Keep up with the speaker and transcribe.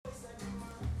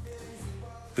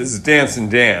This is Dancing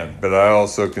Dan, but I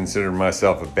also consider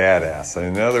myself a badass.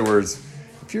 In other words,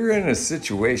 if you're in a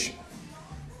situation,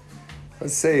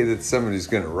 let's say that somebody's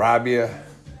going to rob you,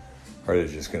 or they're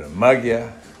just going to mug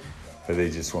you, or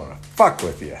they just want to fuck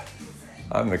with you,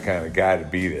 I'm the kind of guy to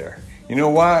be there. You know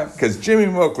why? Because Jimmy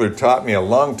Moakler taught me a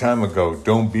long time ago,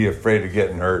 don't be afraid of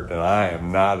getting hurt, and I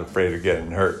am not afraid of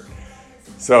getting hurt.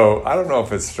 So I don't know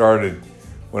if it started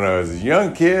when I was a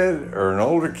young kid or an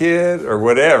older kid or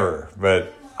whatever,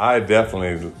 but I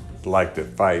definitely like to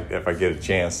fight if I get a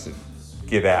chance to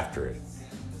get after it.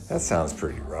 That sounds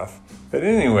pretty rough. But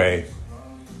anyway,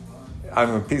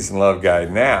 I'm a peace and love guy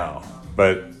now,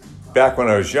 but back when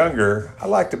I was younger, I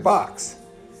liked to box.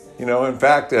 You know, in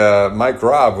fact, Mike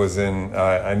Robb was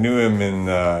I knew him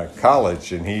in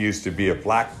college, and he used to be a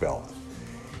black belt.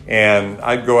 And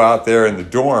I'd go out there in the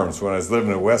dorms when I was living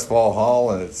at Westfall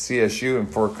Hall and at CSU in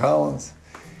Fort Collins.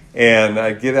 And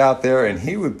I'd get out there, and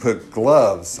he would put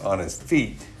gloves on his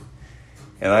feet.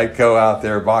 And I'd go out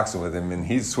there boxing with him, and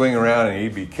he'd swing around, and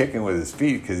he'd be kicking with his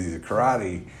feet because he's a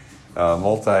karate,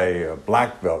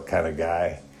 multi-black belt kind of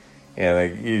guy. And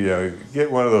I get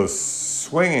one of those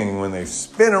swinging when they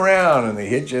spin around, and they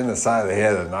hit you in the side of the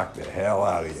head and knock the hell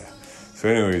out of you. So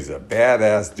anyway, he's a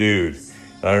badass dude.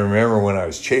 And I remember when I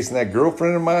was chasing that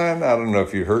girlfriend of mine, I don't know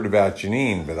if you heard about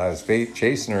Janine, but I was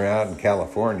chasing her out in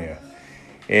California.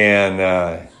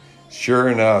 And sure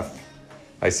enough,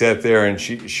 I sat there, and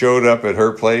she showed up at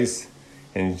her place,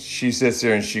 and she sits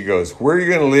there and she goes, "Where are you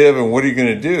going to live and what are you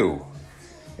going to do?"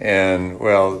 And,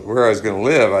 well, where I was going to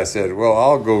live, I said, well,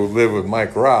 I'll go live with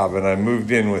Mike Robb. And I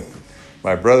moved in with,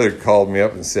 my brother called me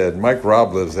up and said, Mike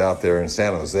Robb lives out there in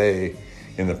San Jose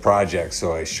in the project.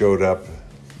 So I showed up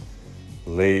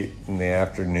late in the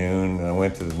afternoon, and I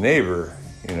went to the neighbor,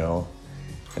 and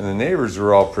the neighbors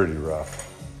were all pretty rough.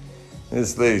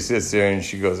 This lady sits there and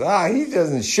she goes, he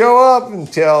doesn't show up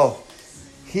until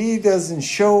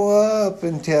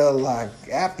like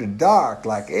after dark,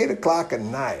 like 8 o'clock at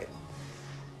night.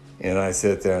 And I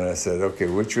sat there and I said, okay,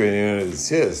 which way is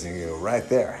his? And you go, right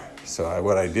there. So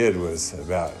what I did was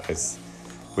I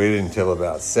waited until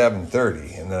about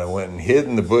 7:30, and then I went and hid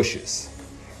in the bushes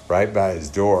right by his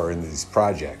door in these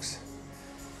projects.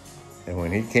 And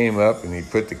when he came up and he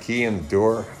put the key in the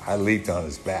door, I leaped on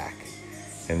his back.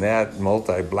 And that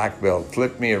multi-black belt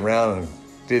flipped me around and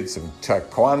did some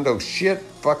taekwondo shit,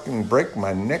 fucking break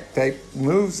my neck type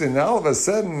moves. And all of a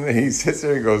sudden he sits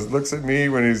there and looks at me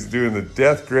when he's doing the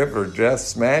death grip or death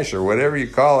smash or whatever you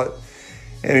call it.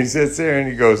 And he sits there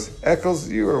and he goes, Eccles,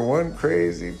 you are one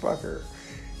crazy fucker.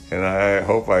 And I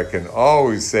hope I can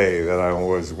always say that I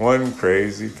was one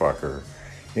crazy fucker.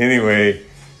 Anyway,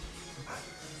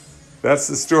 that's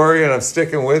the story, and I'm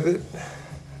sticking with it.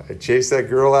 I chased that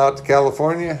girl out to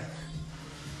California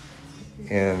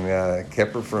and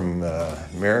kept her from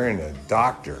marrying a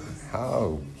doctor.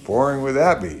 How boring would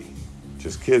that be?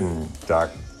 Just kidding,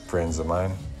 doc friends of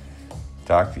mine.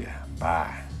 Talk to you.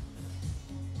 Bye.